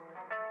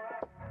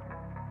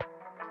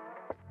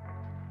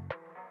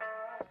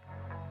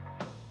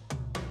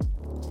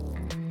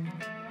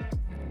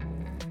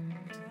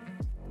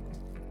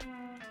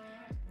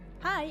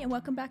Hi, and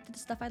welcome back to the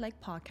Stuff I Like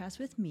podcast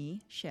with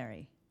me,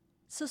 Sherry.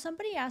 So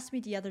somebody asked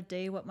me the other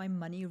day what my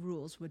money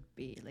rules would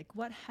be. Like,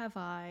 what have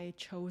I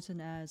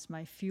chosen as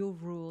my few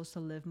rules to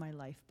live my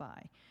life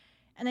by?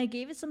 And I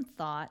gave it some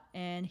thought,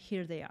 and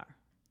here they are.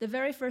 The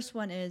very first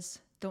one is,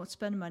 don't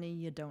spend money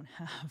you don't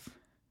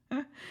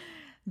have.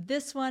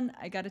 This one,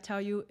 I gotta tell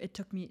you, it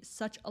took me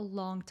such a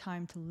long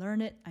time to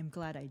learn it. I'm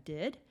glad I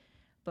did.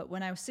 But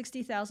when I was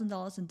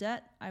 $60,000 in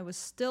debt, I was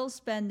still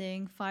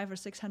spending $500 or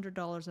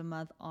 $600 a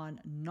month on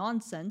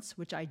nonsense,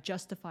 which I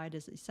justified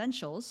as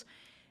essentials,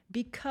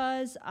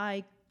 because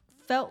I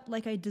felt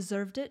like I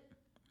deserved it.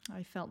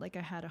 I felt like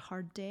I had a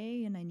hard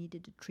day and I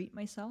needed to treat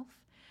myself.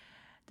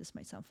 This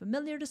might sound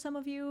familiar to some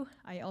of you.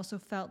 I also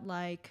felt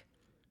like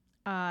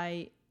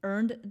I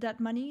earned that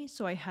money,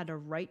 so I had a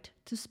right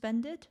to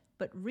spend it.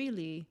 But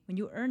really, when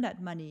you earn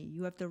that money,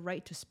 you have the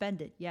right to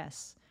spend it,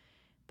 yes.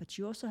 But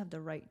you also have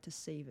the right to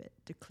save it,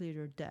 to clear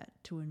your debt,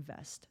 to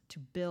invest, to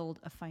build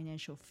a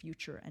financial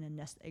future and a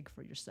nest egg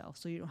for yourself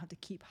so you don't have to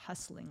keep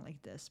hustling like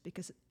this.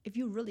 Because if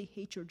you really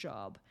hate your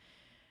job,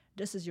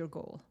 this is your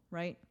goal,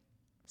 right?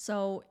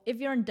 So if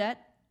you're in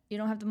debt, you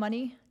don't have the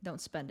money, don't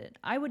spend it.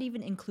 I would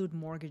even include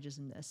mortgages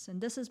in this. And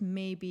this is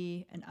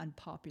maybe an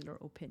unpopular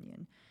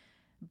opinion.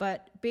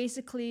 But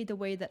basically, the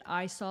way that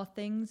I saw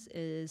things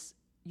is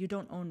you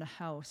don't own the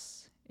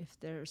house if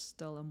there's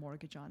still a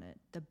mortgage on it.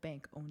 The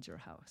bank owns your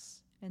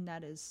house. And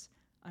that is,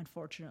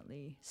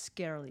 unfortunately,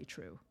 scarily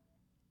true.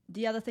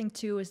 The other thing,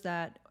 too, is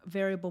that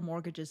variable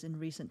mortgages in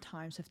recent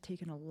times have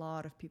taken a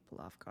lot of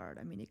people off guard.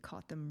 I mean, it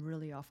caught them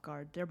really off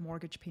guard. Their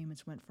mortgage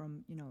payments went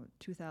from,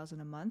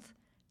 $2,000 a month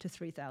to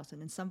 $3,000.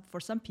 And for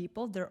some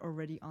people, they're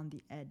already on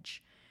the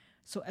edge.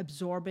 So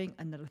absorbing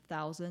another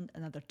 $1,000,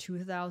 another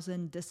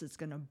 $2,000, this is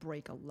going to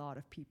break a lot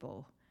of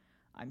people.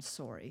 I'm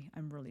sorry.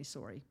 I'm really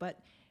sorry. But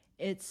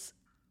it's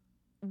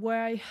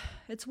why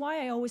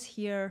I always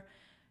hear,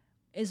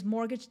 is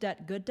mortgage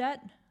debt good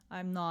debt?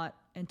 I'm not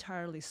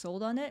entirely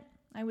sold on it.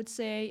 I would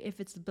say if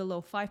it's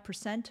below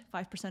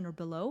 5% or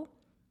below,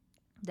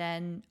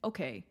 then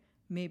okay,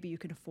 maybe you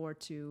can afford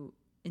to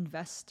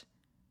invest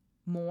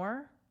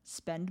more,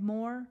 spend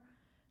more.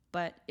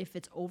 But if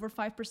it's over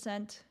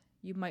 5%,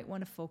 you might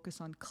want to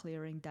focus on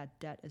clearing that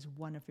debt as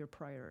one of your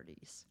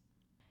priorities.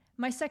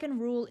 My second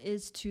rule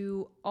is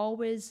to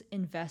always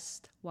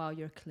invest while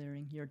you're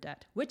clearing your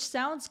debt, which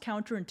sounds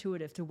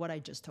counterintuitive to what I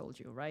just told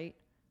you, right?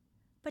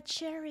 But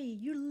Sherry,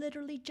 you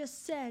literally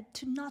just said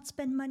to not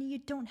spend money you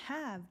don't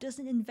have.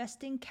 Doesn't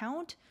investing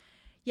count?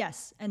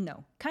 Yes and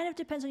no. Kind of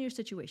depends on your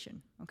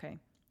situation, okay?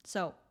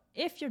 So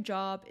if your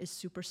job is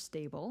super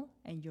stable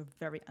and you're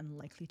very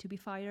unlikely to be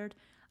fired,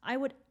 I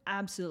would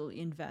absolutely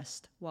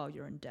invest while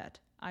you're in debt.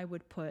 I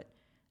would put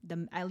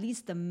at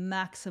least the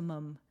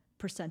maximum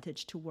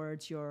percentage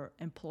towards your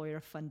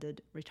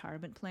employer-funded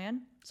retirement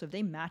plan. So if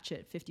they match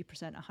it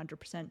 50%,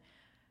 100%,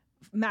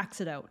 max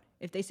it out.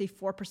 If they say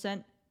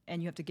 4%,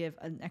 and you have to give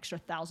an extra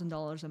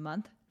 $1,000 a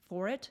month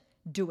for it,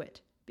 do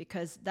it,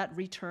 because that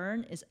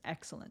return is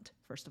excellent,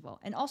 first of all.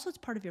 And also it's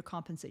part of your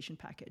compensation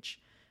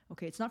package.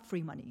 Okay, it's not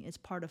free money. It's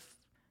part of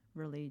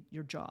really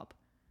your job.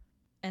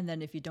 And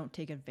then if you don't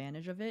take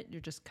advantage of it,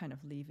 you're just kind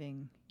of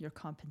leaving your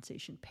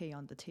compensation pay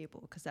on the table,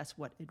 because that's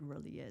what it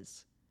really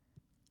is.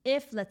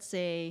 If, let's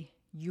say,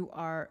 you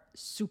are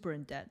super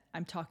in debt,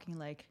 I'm talking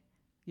like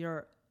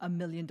you're $1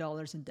 million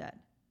in debt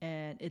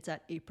and it's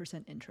at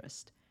 8%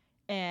 interest,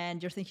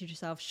 and you're thinking to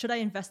yourself, should I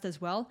invest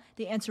as well?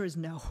 The answer is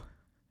no.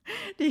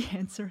 The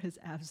answer is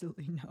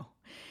absolutely no.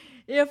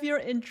 If your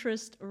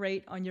interest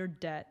rate on your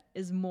debt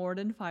is more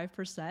than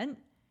 5%,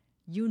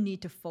 you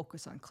need to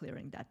focus on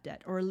clearing that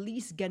debt, or at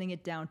least getting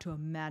it down to a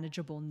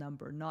manageable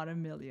number, not $1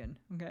 million,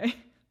 okay?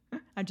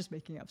 I'm just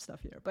making up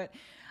stuff here, but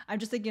I'm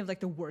just thinking of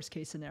like the worst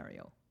case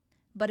scenario.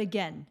 But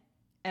again,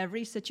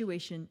 every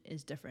situation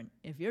is different.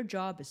 If your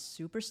job is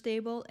super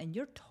stable and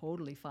you're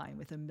totally fine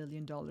with $1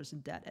 million in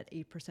debt at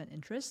 8%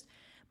 interest,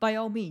 by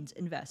all means,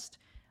 invest.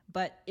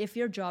 But if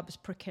your job is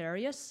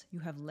precarious, you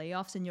have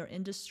layoffs in your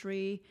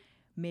industry,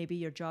 maybe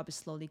your job is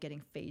slowly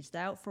getting phased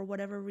out for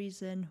whatever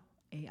reason,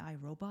 AI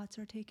robots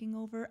are taking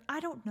over, I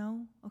don't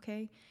know,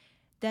 okay?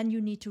 Then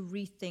you need to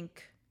rethink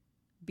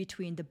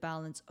between the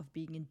balance of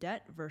being in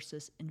debt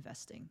versus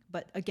investing.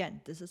 But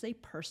again, this is a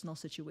personal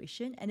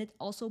situation, and it's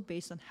also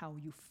based on how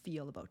you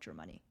feel about your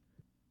money.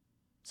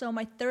 So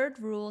my third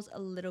rule is a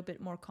little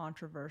bit more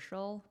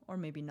controversial, or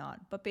maybe not,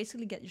 but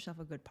basically get yourself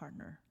a good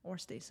partner or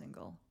stay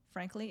single.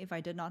 Frankly, if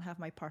I did not have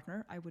my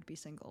partner, I would be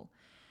single.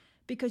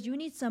 Because you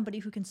need somebody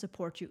who can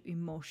support you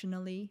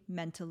emotionally,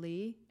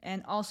 mentally,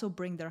 and also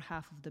bring their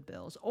half of the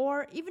bills.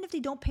 Or even if they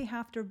don't pay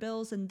half their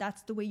bills and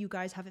that's the way you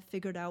guys have it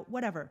figured out,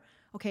 whatever,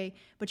 okay?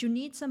 But you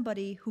need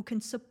somebody who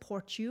can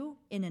support you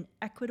in an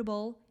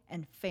equitable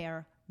and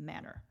fair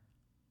manner.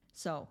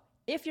 So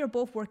if you're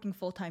both working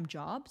full-time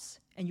jobs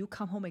and you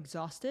come home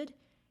exhausted,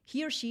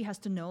 he or she has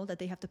to know that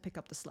they have to pick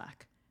up the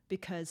slack,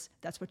 because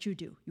that's what you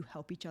do. You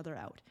help each other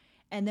out.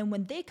 And then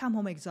when they come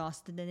home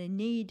exhausted and they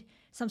need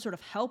some sort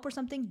of help or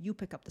something, you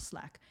pick up the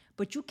slack.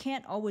 But you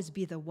can't always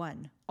be the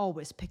one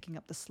always picking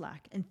up the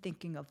slack and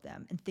thinking of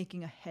them and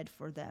thinking ahead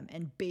for them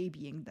and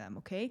babying them,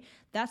 okay?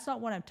 That's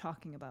not what I'm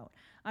talking about.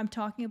 I'm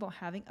talking about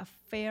having a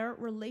fair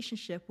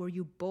relationship where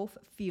you both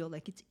feel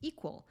like it's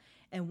equal.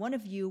 And one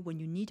of you, when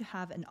you need to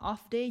have an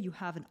off day, you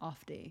have an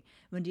off day.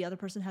 When the other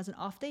person has an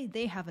off day,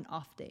 they have an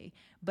off day.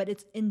 But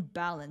it's in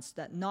balance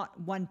that not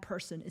one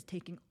person is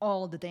taking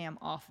all the damn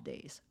off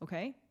days,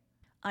 okay?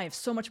 I have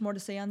so much more to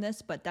say on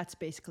this, but that's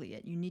basically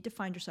it. You need to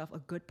find yourself a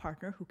good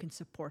partner who can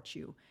support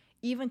you.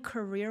 Even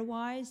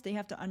career-wise, they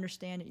have to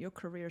understand that your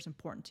career is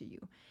important to you.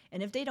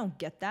 And if they don't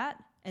get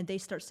that, and they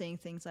start saying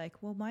things like,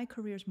 well, my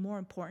career is more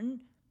important,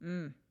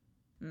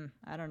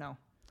 I don't know.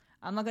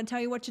 I'm not going to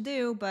tell you what to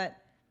do, but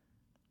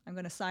I'm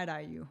going to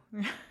side-eye you.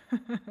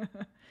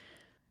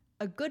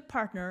 A good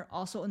partner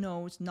also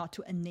knows not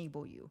to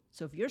enable you.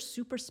 So if you're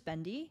super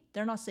spendy,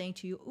 they're not saying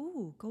to you,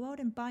 ooh, go out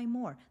and buy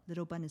more.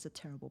 Little Bun is a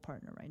terrible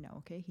partner right now,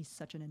 okay? He's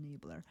such an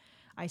enabler.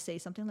 I say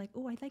something like,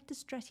 oh, I like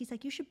this dress. He's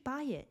like, you should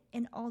buy it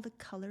in all the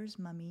colors,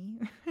 mommy.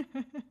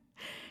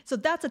 So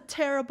that's a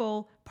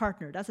terrible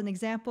partner. That's an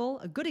example,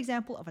 a good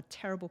example of a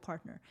terrible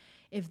partner.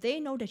 If they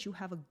know that you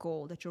have a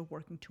goal that you're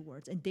working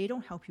towards and they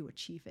don't help you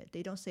achieve it,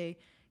 they don't say,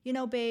 you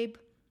know, babe,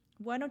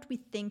 why don't we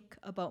think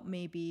about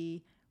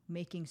maybe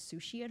making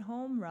sushi at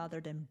home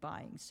rather than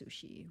buying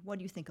sushi? What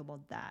do you think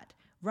about that?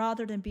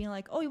 Rather than being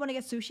like, oh, you want to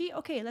get sushi?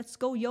 Okay, let's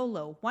go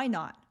YOLO. Why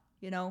not?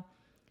 You know,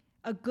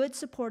 a good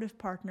supportive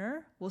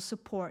partner will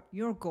support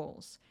your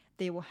goals.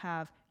 They will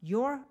have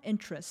your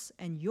interests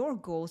and your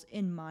goals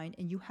in mind,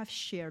 and you have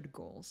shared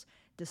goals.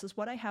 This is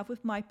what I have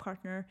with my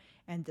partner,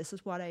 and this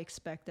is what I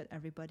expect that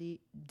everybody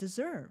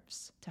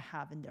deserves to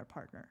have in their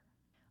partner.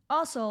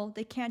 Also,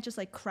 they can't just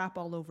like crap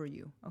all over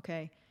you,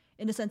 okay?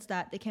 In the sense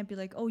that they can't be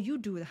like, oh, you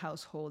do the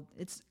household.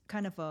 It's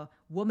kind of a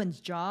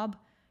woman's job,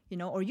 you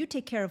know, or you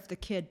take care of the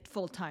kid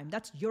full time.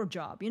 That's your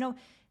job. You know,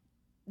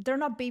 they're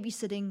not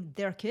babysitting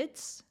their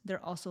kids.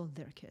 They're also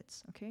their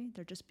kids, okay?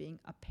 They're just being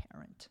a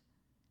parent.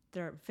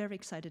 They're very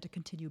excited to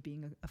continue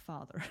being a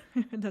father.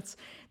 That's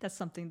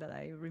something that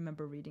I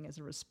remember reading as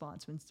a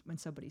response when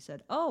somebody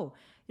said, oh,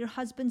 your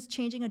husband's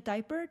changing a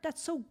diaper?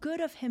 That's so good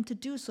of him to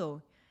do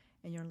so.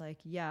 And you're like,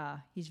 yeah,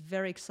 he's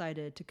very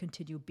excited to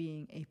continue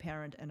being a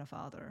parent and a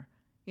father,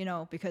 you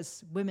know,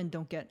 because women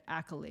don't get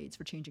accolades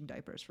for changing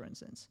diapers, for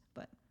instance.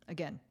 But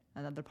again,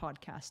 another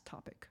podcast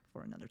topic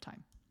for another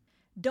time.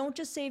 Don't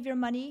just save your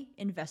money,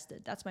 invest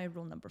it. That's my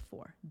rule number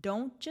 4.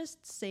 Don't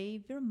just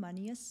save your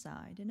money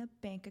aside in a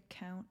bank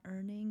account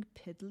earning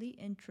piddly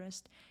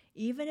interest.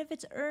 Even if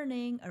it's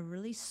earning a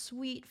really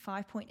sweet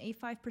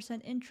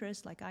 5.85%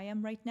 interest like I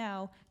am right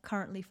now,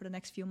 currently for the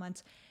next few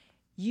months,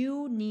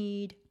 you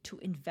need to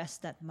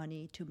invest that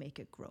money to make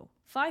it grow.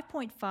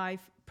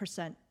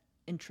 5.5%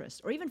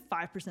 interest, or even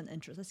 5%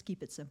 interest, let's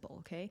keep it simple,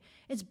 okay?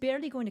 It's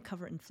barely going to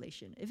cover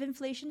inflation. If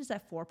inflation is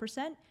at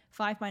 4%,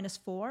 5 minus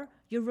 4,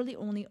 you're really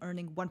only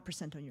earning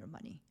 1% on your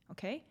money,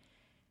 okay?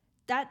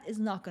 That is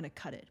not going to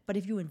cut it. But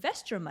if you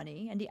invest your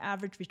money and the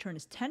average return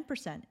is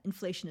 10%,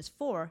 inflation is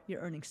 4,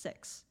 you're earning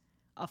 6.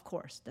 Of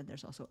course, then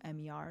there's also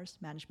MERs,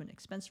 management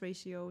expense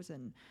ratios,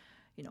 and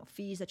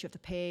fees that you have to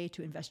pay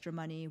to invest your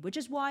money, which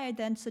is why I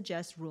then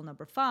suggest rule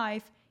number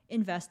 5,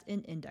 invest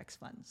in index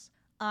funds.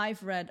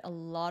 I've read a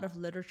lot of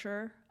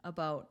literature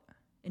about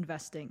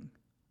investing,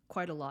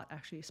 quite a lot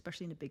actually,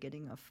 especially in the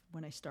beginning of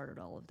when I started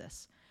all of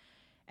this.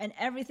 And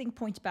everything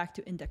points back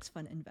to index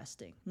fund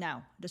investing.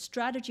 Now, the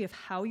strategy of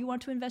how you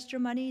want to invest your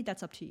money,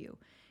 that's up to you.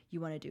 You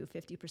want to do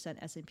 50%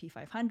 S&P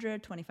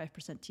 500, 25%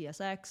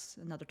 TSX,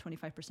 another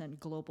 25%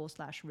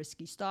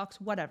 global/risky stocks,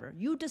 whatever.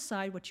 You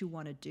decide what you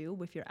want to do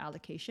with your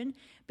allocation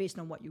based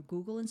on what you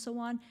Google and so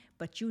on,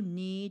 but you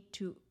need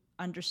to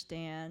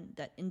understand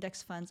that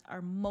index funds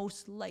are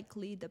most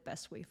likely the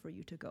best way for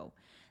you to go.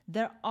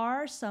 There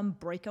are some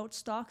breakout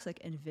stocks like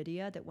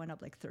NVIDIA that went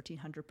up like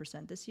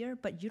 1,300% this year,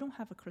 but you don't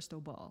have a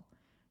crystal ball.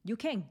 You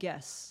can't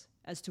guess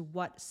as to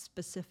what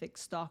specific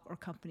stock or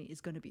company is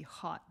going to be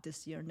hot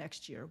this year,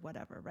 next year,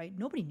 whatever, right?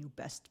 Nobody knew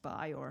Bed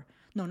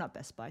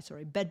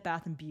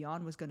Bath &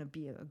 Beyond was going to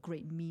be a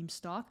great meme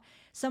stock.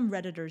 Some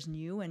Redditors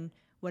knew and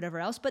whatever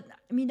else, but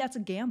I mean, that's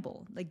a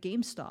gamble, like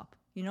GameStop,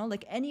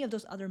 like any of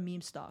those other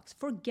meme stocks.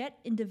 Forget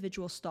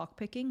individual stock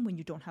picking when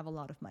you don't have a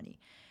lot of money.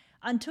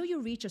 Until you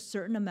reach a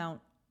certain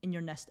amount in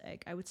your nest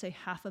egg, I would say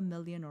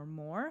 $500,000 or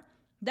more,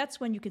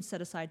 that's when you can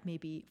set aside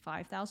maybe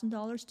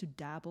 $5,000 to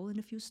dabble in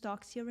a few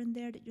stocks here and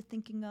there that you're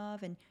thinking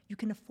of, and you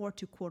can afford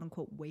to quote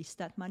unquote waste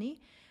that money.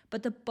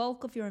 But the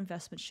bulk of your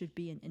investment should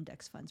be in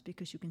index funds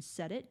because you can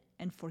set it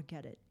and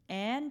forget it.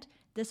 And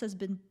this has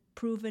been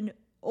proven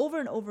over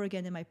and over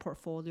again in my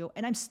portfolio,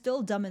 and I'm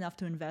still dumb enough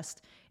to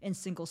invest in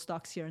single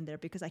stocks here and there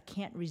because I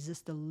can't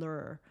resist the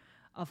lure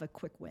of a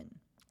quick win.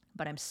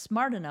 But I'm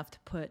smart enough to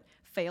put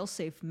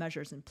fail-safe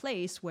measures in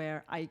place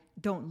where I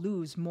don't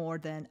lose more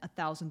than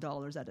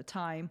 $1,000 at a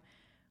time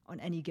on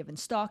any given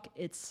stock.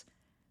 It's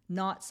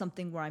not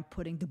something where I'm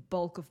putting the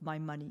bulk of my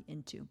money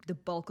into. The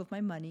bulk of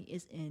my money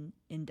is in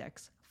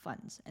index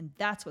funds, and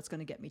that's what's going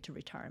to get me to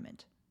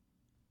retirement.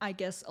 I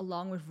guess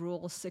along with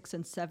rule 6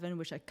 and 7,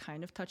 which I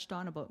kind of touched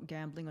on about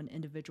gambling on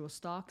individual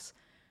stocks,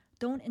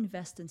 don't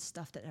invest in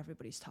stuff that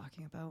everybody's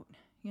talking about.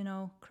 You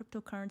know,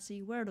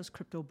 cryptocurrency, where are those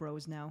crypto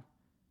bros now?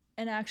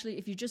 And actually,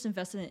 if you just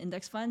invested in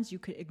index funds, you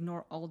could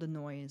ignore all the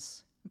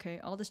noise. Okay,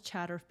 all this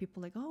chatter of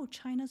people like, oh,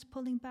 China's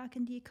pulling back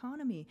in the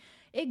economy.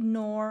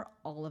 Ignore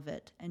all of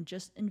it and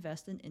just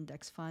invest in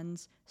index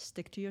funds.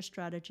 Stick to your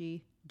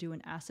strategy. Do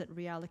an asset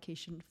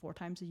reallocation 4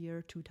 times a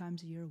year, 2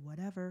 times a year,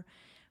 whatever.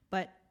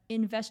 But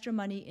invest your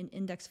money in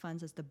index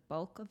funds as the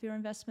bulk of your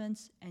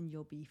investments, and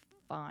you'll be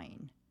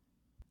fine.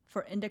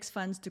 For index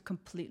funds to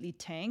completely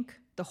tank,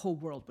 the whole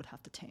world would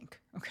have to tank,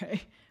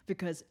 okay?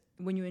 Because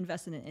when you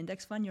invest in an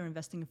index fund, you're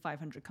investing in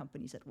 500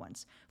 companies at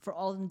once. For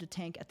all of them to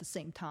tank at the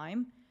same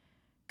time,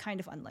 kind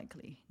of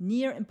unlikely.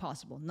 Near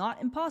impossible.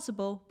 Not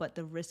impossible, but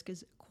the risk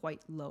is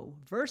quite low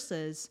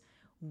versus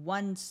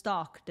one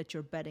stock that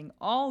you're betting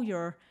all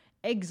your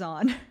eggs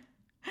on.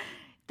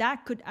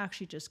 That could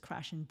actually just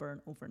crash and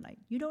burn overnight.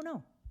 You don't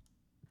know.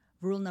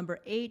 Rule number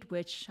 8,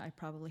 which I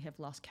probably have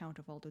lost count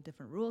of all the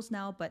different rules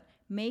now, but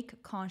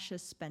make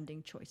conscious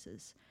spending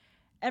choices.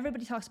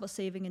 Everybody talks about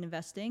saving and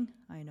investing.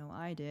 I know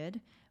I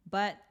did.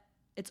 But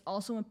it's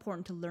also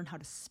important to learn how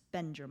to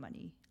spend your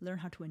money, learn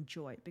how to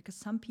enjoy it, because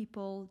some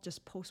people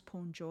just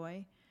postpone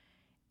joy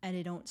and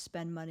they don't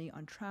spend money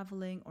on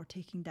traveling or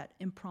taking that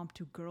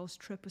impromptu girls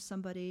trip with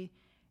somebody,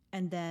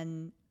 and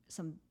then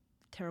some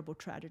terrible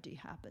tragedy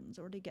happens,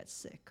 or they get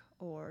sick,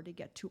 or they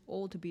get too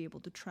old to be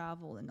able to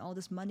travel, and all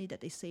this money that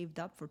they saved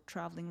up for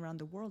traveling around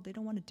the world, they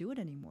don't want to do it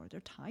anymore.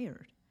 They're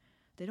tired.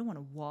 They don't want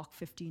to walk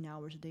 15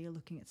 hours a day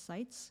looking at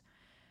sights.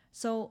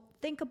 So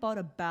think about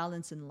a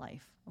balance in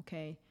life,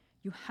 okay?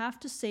 You have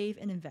to save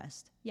and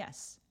invest,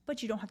 yes,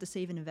 but you don't have to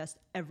save and invest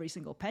every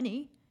single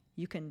penny.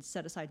 You can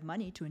set aside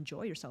money to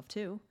enjoy yourself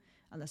too,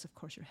 unless of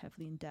course you're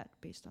heavily in debt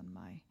based on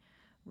my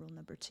rule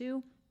number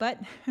 2, but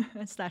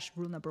 /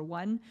 rule number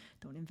 1,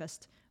 don't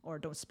invest or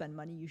don't spend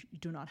money you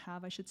do not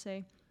have, I should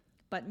say.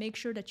 But make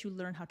sure that you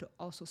learn how to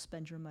also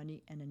spend your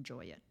money and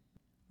enjoy it.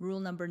 Rule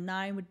number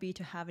 9 would be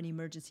to have an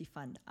emergency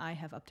fund. I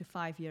have up to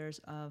 5 years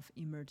of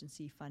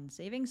emergency fund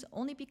savings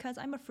only because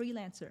I'm a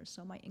freelancer,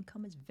 so my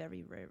income is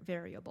very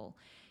variable.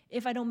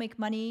 If I don't make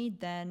money,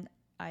 then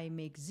I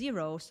make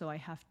zero, so I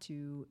have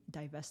to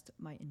divest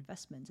my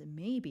investments, and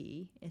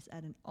maybe it's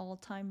at an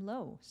all-time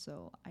low.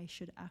 So I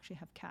should actually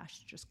have cash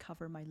to just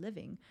cover my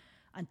living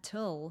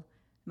until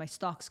my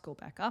stocks go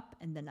back up,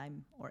 and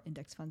then or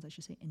index funds, I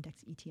should say,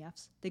 index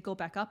ETFs. They go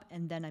back up,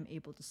 and then I'm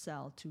able to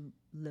sell to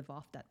live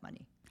off that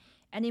money.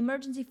 An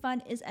emergency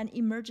fund is an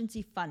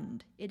emergency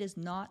fund. It is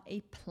not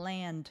a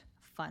planned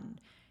fund.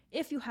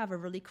 If you have a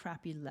really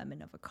crappy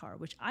lemon of a car,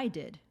 which I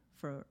did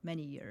for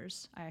many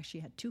years, I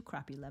actually had 2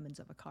 crappy lemons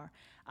of a car.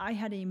 I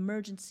had an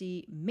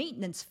emergency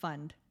maintenance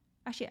fund.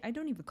 Actually, I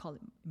don't even call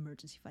it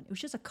emergency fund. It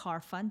was just a car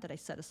fund that I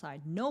set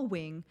aside,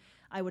 knowing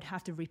I would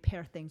have to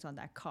repair things on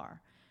that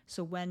car.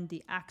 So when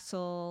the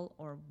axle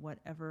or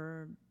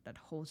whatever that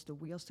holds the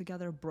wheels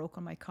together broke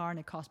on my car and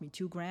it cost me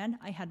 $2,000,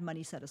 I had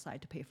money set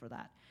aside to pay for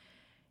that.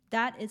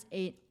 That is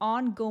an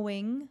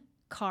ongoing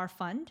car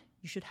fund.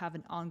 You should have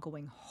an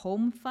ongoing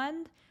home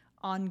fund,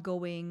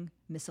 ongoing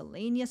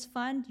miscellaneous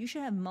fund. You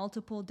should have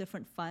multiple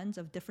different funds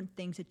of different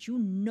things that you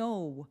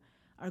know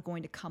are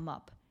going to come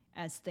up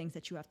as things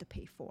that you have to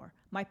pay for.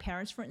 My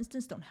parents, for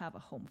instance, don't have a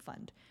home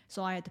fund,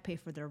 so I had to pay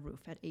for their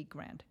roof at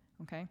 $8,000,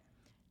 okay?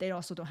 They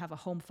also don't have a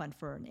home fund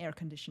for an air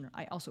conditioner.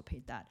 I also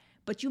paid that.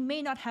 But you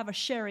may not have a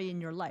Sherry in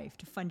your life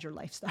to fund your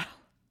lifestyle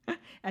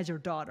as your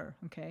daughter,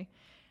 okay?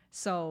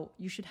 So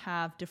you should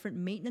have different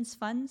maintenance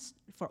funds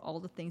for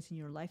all the things in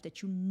your life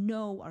that you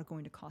know are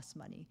going to cost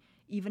money.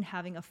 Even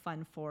having a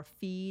fund for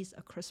fees,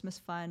 a Christmas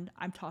fund.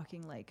 I'm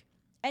talking like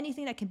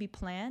anything that can be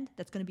planned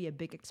that's going to be a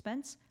big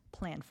expense,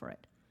 plan for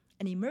it.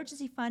 An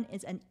emergency fund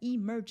is an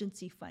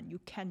emergency fund. You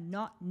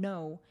cannot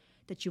know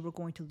that you were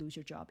going to lose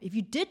your job. If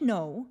you did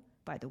know,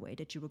 by the way,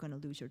 that you were going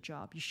to lose your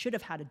job, you should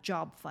have had a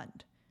job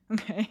fund.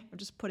 Okay? I'm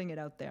just putting it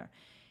out there.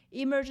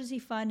 Emergency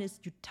fund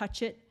is you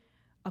touch it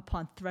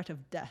upon threat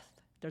of death.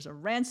 There's a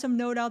ransom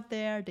note out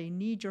there. They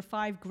need your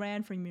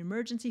 $5,000 from your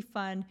emergency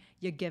fund.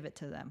 You give it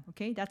to them.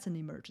 Okay? That's an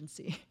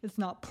emergency. It's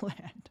not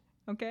planned.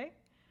 Okay?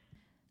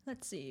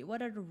 Let's see.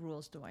 What other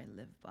rules do I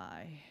live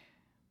by?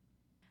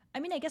 I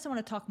mean, I guess I want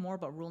to talk more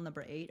about rule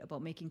number 8,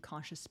 about making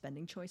conscious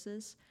spending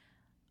choices.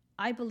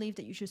 I believe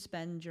that you should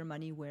spend your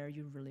money where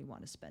you really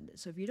want to spend it.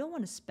 So if you don't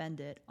want to spend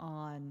it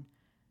on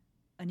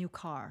a new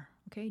car,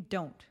 okay,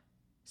 don't.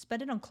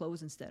 Spend it on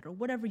clothes instead, or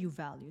whatever you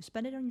value.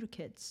 Spend it on your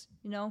kids,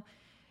 you know.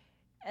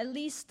 At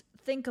least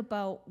think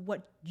about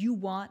what you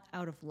want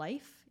out of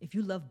life. If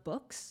you love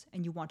books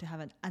and you want to have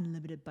an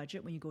unlimited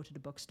budget when you go to the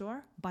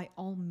bookstore, by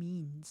all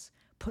means,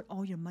 put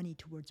all your money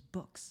towards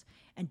books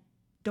and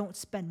don't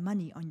spend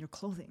money on your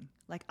clothing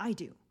like I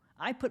do.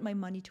 I put my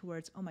money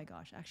towards, oh my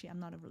gosh, actually,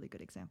 I'm not a really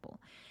good example,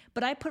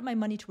 but I put my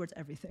money towards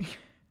everything,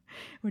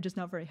 which is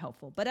not very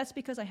helpful. But that's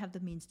because I have the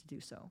means to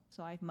do so.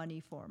 So I have money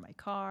for my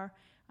car.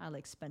 I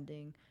like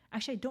spending.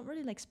 Actually, I don't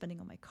really like spending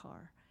on my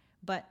car,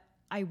 but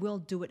I will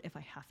do it if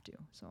I have to.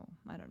 So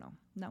I don't know.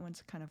 That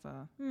one's kind of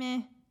a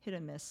meh, hit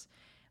and miss.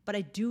 But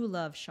I do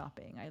love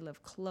shopping. I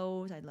love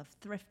clothes. I love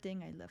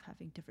thrifting. I love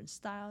having different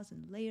styles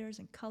and layers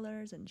and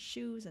colors and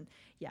shoes. And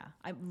yeah,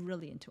 I'm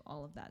really into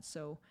all of that.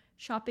 So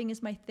shopping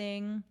is my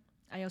thing.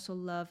 I also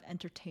love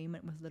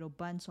entertainment with Little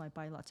Bun. So I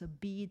buy lots of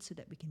beads so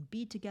that we can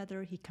be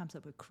together. He comes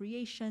up with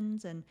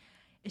creations. And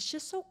it's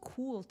just so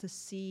cool to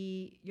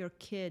see your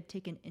kid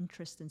take an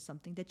interest in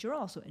something that you're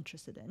also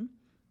interested in.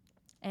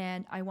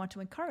 And I want to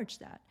encourage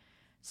that.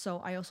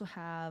 So I also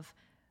have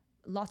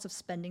lots of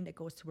spending that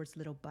goes towards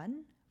Little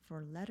Bun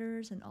for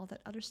letters and all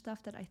that other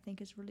stuff that I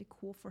think is really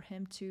cool for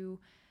him to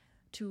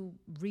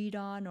read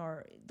on,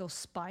 or those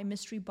spy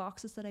mystery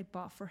boxes that I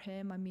bought for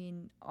him. I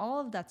mean, all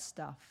of that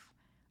stuff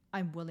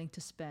I'm willing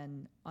to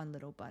spend on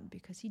Little Bun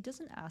because he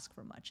doesn't ask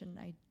for much, and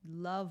I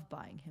love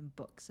buying him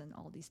books and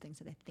all these things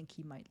that I think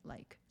he might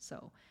like.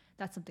 So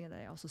that's something that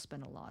I also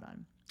spend a lot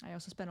on. I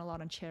also spend a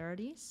lot on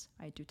charities.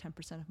 I do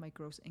 10% of my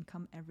gross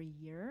income every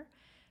year.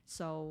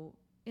 So,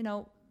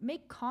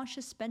 make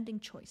conscious spending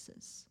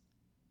choices.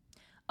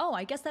 Oh,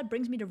 I guess that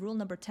brings me to rule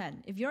number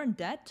 10. If you're in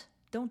debt,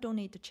 don't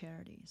donate to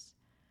charities.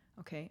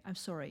 Okay, I'm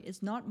sorry.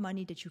 It's not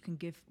money that you can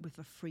give with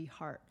a free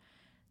heart.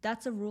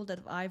 That's a rule that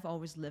I've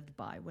always lived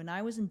by. When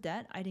I was in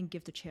debt, I didn't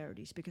give to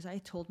charities because I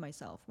told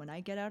myself, when I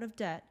get out of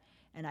debt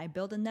and I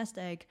build a nest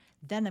egg,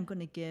 then I'm going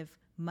to give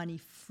money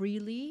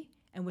freely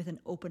and with an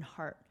open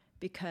heart.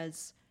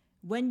 Because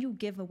when you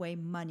give away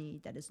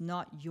money that is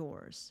not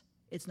yours,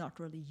 it's not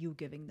really you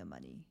giving the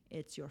money.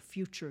 It's your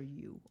future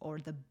you or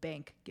the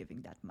bank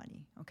giving that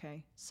money,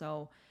 okay?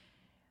 So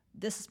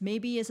this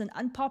maybe is an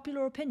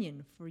unpopular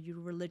opinion for you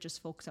religious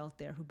folks out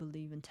there who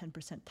believe in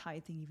 10%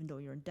 tithing even though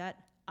you're in debt.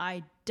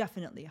 I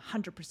definitely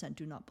 100%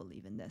 do not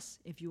believe in this.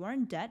 If you are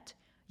in debt,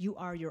 you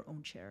are your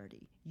own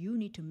charity. You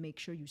need to make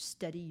sure you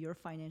steady your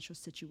financial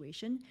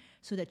situation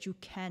so that you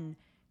can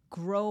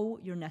grow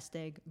your nest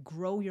egg,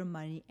 grow your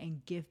money,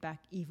 and give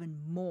back even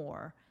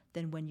more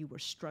than when you were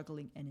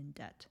struggling and in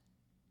debt.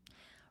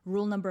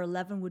 Rule number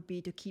 11 would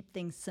be to keep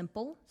things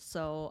simple.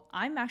 So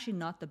I'm actually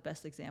not the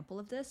best example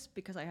of this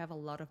because I have a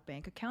lot of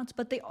bank accounts,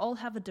 but they all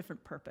have a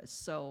different purpose.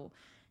 So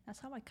that's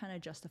how I kind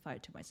of justify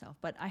it to myself.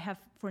 But I have,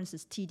 for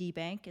instance, TD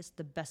Bank is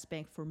the best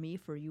bank for me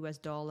for US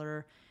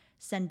dollar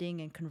sending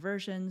and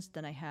conversions.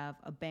 Then I have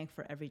a bank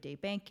for everyday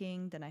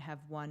banking. Then I have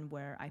one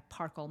where I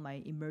park all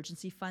my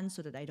emergency funds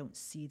so that I don't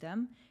see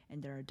them.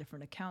 And there are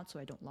different accounts, so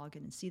I don't log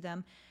in and see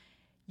them.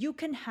 You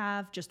can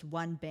have just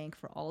one bank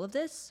for all of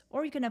this,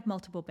 or you can have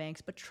multiple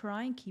banks, but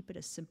try and keep it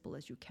as simple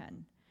as you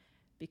can,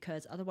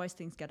 because otherwise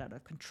things get out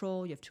of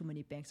control. You have too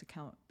many bank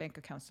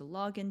accounts to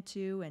log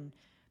into and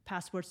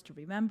passwords to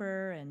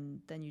remember, and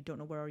then you don't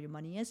know where all your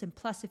money is. And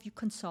plus, if you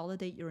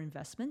consolidate your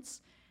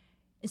investments,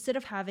 instead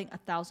of having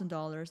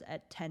 $1,000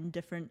 at 10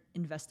 different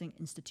investing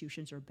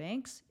institutions or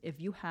banks, if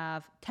you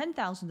have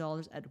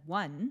 $10,000 at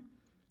one,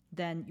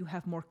 then you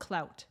have more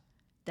clout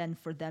than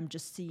for them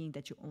just seeing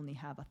that you only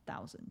have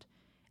 1,000.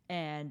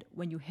 And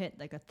when you hit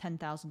like a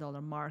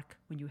 $10,000 mark,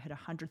 when you hit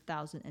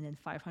 100,000 and then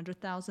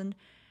 500,000,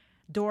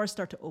 doors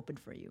start to open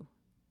for you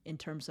in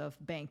terms of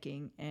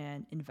banking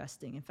and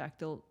investing. In fact,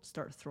 they'll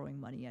start throwing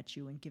money at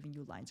you and giving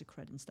you lines of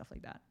credit and stuff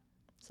like that.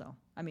 So,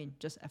 I mean,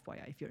 just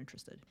FYI if you're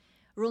interested.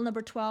 Rule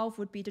number 12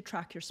 would be to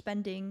track your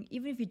spending.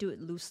 Even if you do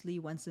it loosely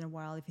once in a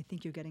while, if you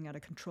think you're getting out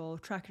of control,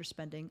 track your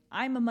spending.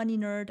 I'm a money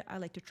nerd. I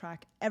like to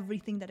track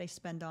everything that I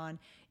spend on,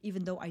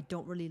 even though I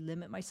don't really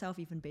limit myself,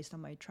 even based on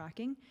my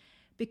tracking.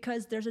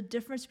 Because there's a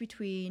difference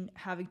between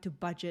having to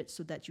budget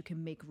so that you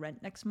can make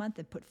rent next month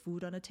and put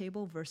food on a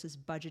table versus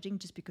budgeting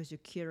just because you're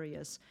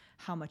curious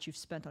how much you've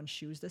spent on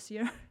shoes this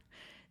year.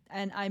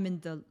 And I'm in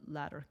the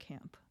latter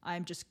camp.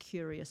 I'm just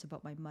curious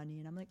about my money.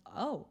 And I'm like,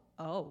 oh,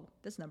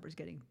 this number is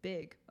getting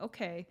big.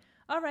 Okay.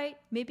 All right.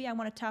 Maybe I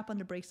want to tap on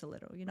the brakes a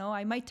little.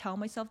 I might tell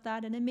myself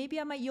that, and then maybe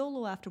I might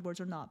YOLO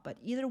afterwards or not. But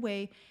either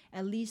way,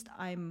 at least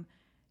I'm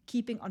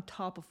keeping on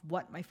top of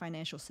what my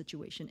financial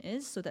situation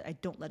is so that I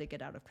don't let it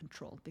get out of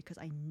control, because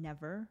I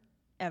never,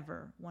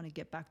 ever want to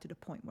get back to the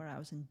point where I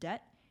was in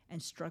debt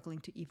and struggling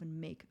to even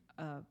make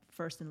a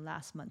first and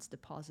last month's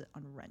deposit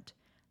on rent.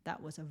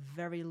 That was a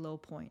very low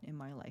point in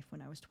my life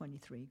when I was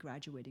 23,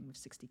 graduating with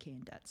 $60K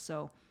in debt.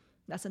 So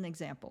that's an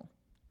example.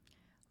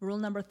 Rule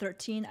number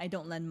 13, I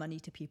don't lend money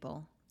to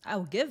people.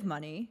 I'll give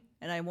money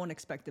and I won't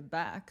expect it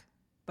back,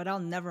 but I'll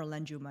never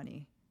lend you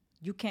money.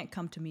 You can't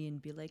come to me and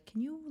be like,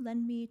 can you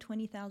lend me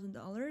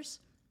 $20,000?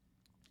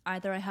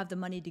 Either I have the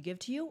money to give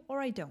to you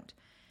or I don't.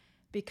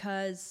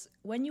 Because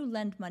when you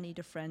lend money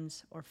to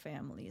friends or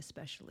family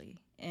especially,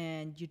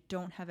 and you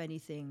don't have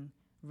anything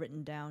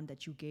written down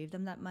that you gave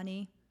them that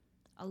money,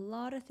 a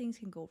lot of things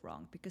can go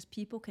wrong because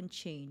people can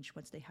change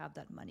once they have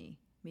that money.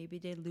 Maybe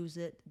they lose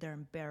it, they're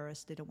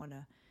embarrassed, they don't want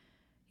to,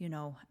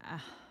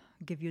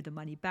 give you the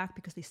money back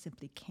because they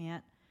simply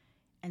can't.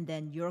 And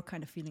then you're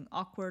kind of feeling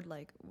awkward,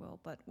 like, well,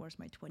 but where's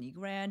my 20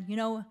 grand?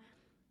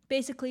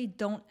 Basically,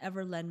 don't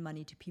ever lend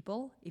money to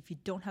people. If you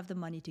don't have the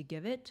money to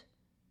give it,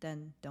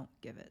 then don't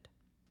give it.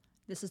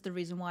 This is the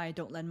reason why I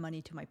don't lend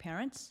money to my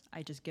parents.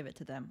 I just give it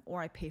to them, or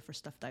I pay for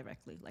stuff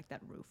directly, like that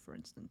roof, for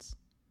instance.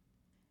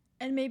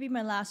 And maybe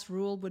my last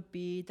rule would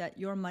be that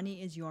your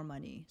money is your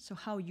money. So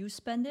how you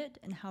spend it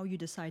and how you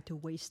decide to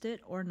waste it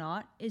or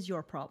not is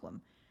your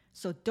problem.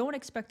 So don't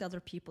expect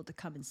other people to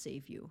come and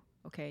save you.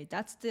 Okay,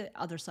 that's the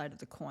other side of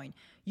the coin.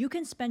 You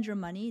can spend your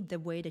money the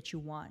way that you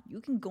want.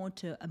 You can go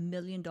into $1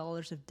 million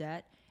of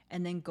debt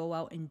and then go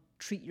out and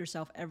treat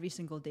yourself every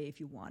single day if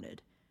you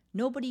wanted.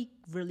 Nobody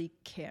really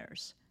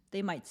cares.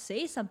 They might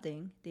say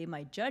something, they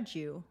might judge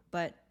you,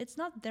 but it's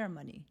not their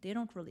money. They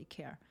don't really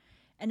care.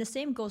 And the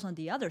same goes on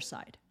the other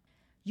side.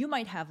 You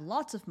might have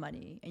lots of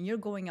money and you're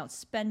going out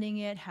spending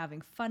it,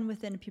 having fun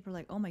with it, and people are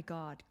like, oh my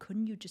God,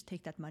 couldn't you just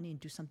take that money and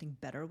do something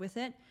better with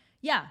it?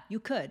 Yeah, you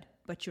could,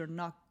 but you're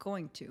not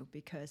going to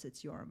because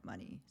it's your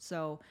money.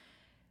 So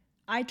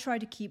I try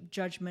to keep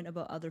judgment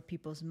about other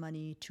people's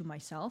money to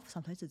myself.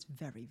 Sometimes it's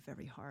very,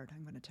 very hard,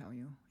 I'm going to tell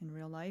you, in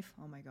real life.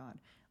 Oh my God.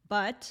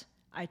 But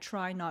I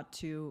try not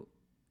to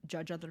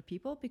judge other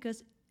people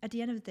because at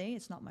the end of the day,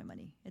 it's not my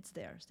money. It's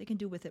theirs. They can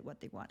do with it what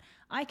they want.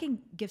 I can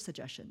give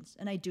suggestions,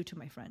 and I do to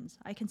my friends.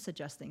 I can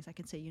suggest things. I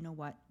can say, you know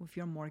what, with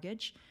your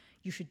mortgage,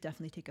 you should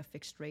definitely take a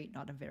fixed rate,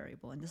 not a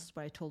variable. And this is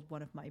what I told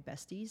one of my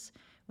besties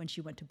when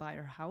she went to buy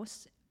her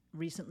house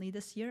recently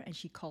this year. And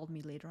she called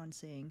me later on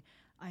saying,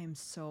 I am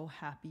so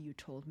happy you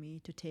told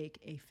me to take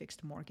a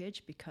fixed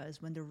mortgage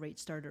because when the rate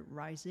started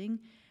rising,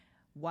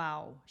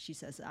 wow, she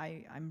says,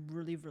 I'm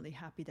really, really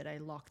happy that I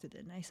locked it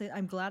in. I said,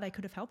 I'm glad I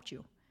could have helped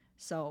you.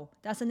 So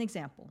that's an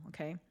example,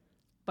 okay?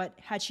 But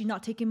had she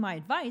not taken my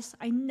advice,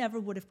 I never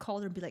would have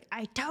called her and be like,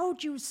 I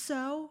told you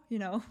so. You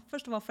know,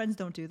 first of all, friends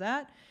don't do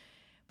that.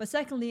 But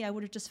secondly, I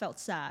would have just felt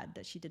sad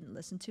that she didn't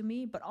listen to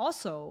me, but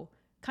also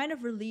kind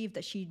of relieved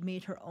that she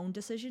made her own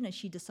decision and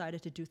she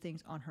decided to do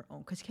things on her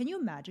own. Because can you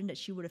imagine that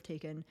she would have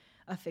taken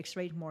a fixed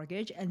rate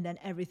mortgage and then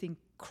everything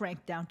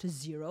cranked down to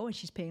 0 and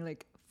she's paying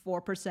like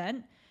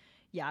 4%?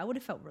 Yeah, I would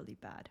have felt really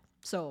bad.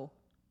 So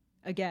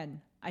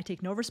again, I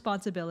take no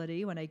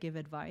responsibility when I give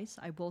advice.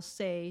 I will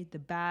say the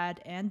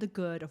bad and the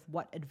good of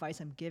what advice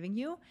I'm giving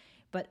you.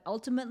 But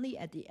ultimately,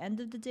 at the end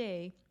of the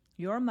day,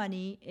 your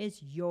money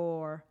is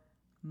your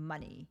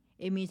money.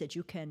 It means that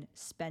you can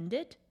spend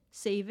it,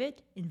 save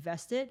it,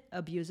 invest it,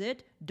 abuse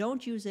it,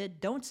 don't use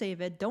it, don't save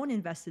it, don't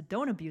invest it,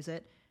 don't abuse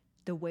it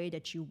the way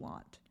that you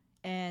want.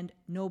 And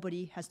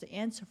nobody has to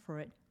answer for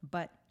it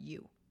but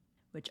you.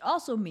 Which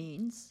also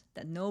means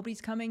that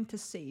nobody's coming to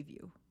save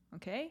you,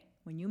 okay?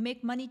 When you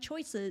make money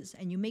choices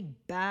and you make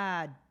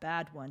bad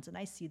ones, and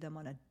I see them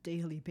on a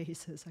daily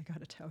basis, I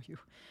gotta tell you,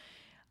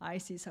 I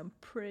see some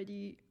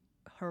pretty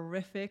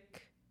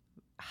horrific,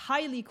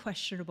 highly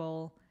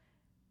questionable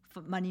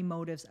money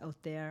motives out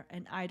there,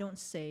 and I don't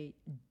say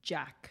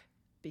jack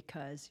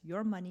because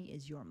your money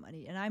is your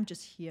money, and I'm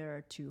just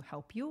here to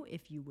help you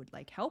if you would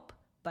like help.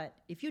 But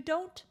if you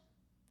don't,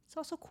 it's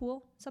also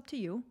cool. It's up to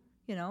you,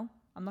 you know?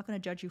 I'm not going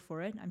to judge you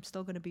for it. I'm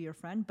still going to be your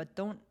friend, but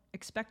don't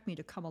expect me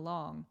to come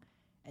along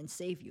and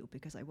save you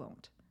because I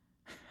won't.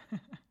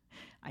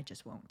 I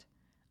just won't.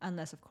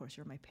 Unless, of course,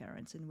 you're my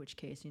parents, in which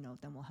case, you know,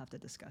 then we'll have to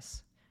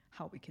discuss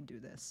how we can do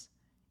this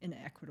in an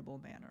equitable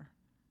manner.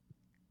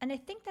 And I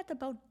think that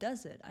about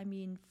does it. I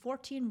mean,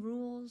 14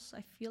 rules.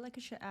 I feel like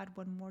I should add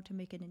one more to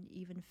make it an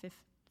even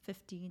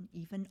 15,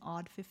 even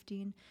odd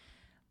 15.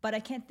 But I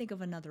can't think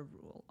of another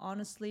rule.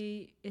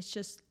 Honestly, it's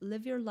just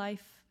live your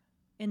life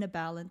in a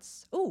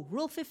balance. Oh,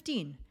 rule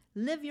 15.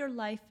 Live your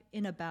life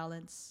in a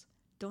balance.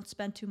 Don't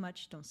spend too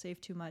much. Don't save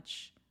too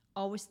much.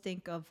 Always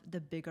think of the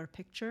bigger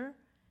picture,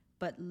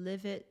 but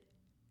live it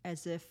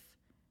as if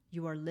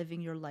you are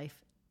living your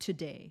life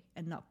today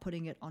and not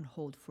putting it on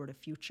hold for the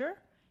future.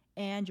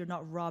 And you're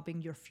not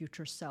robbing your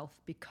future self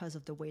because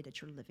of the way that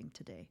you're living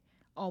today.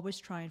 Always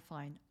try and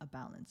find a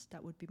balance.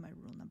 That would be my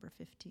rule number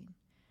 15.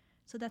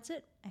 So that's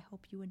it. I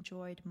hope you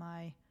enjoyed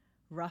my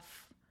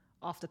rough,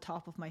 off the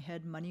top of my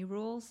head money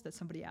rules that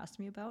somebody asked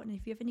me about. And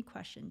if you have any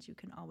questions, you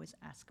can always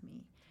ask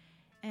me.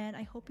 And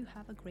I hope you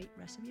have a great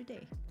rest of your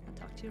day. I'll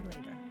talk to you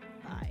later.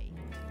 Bye.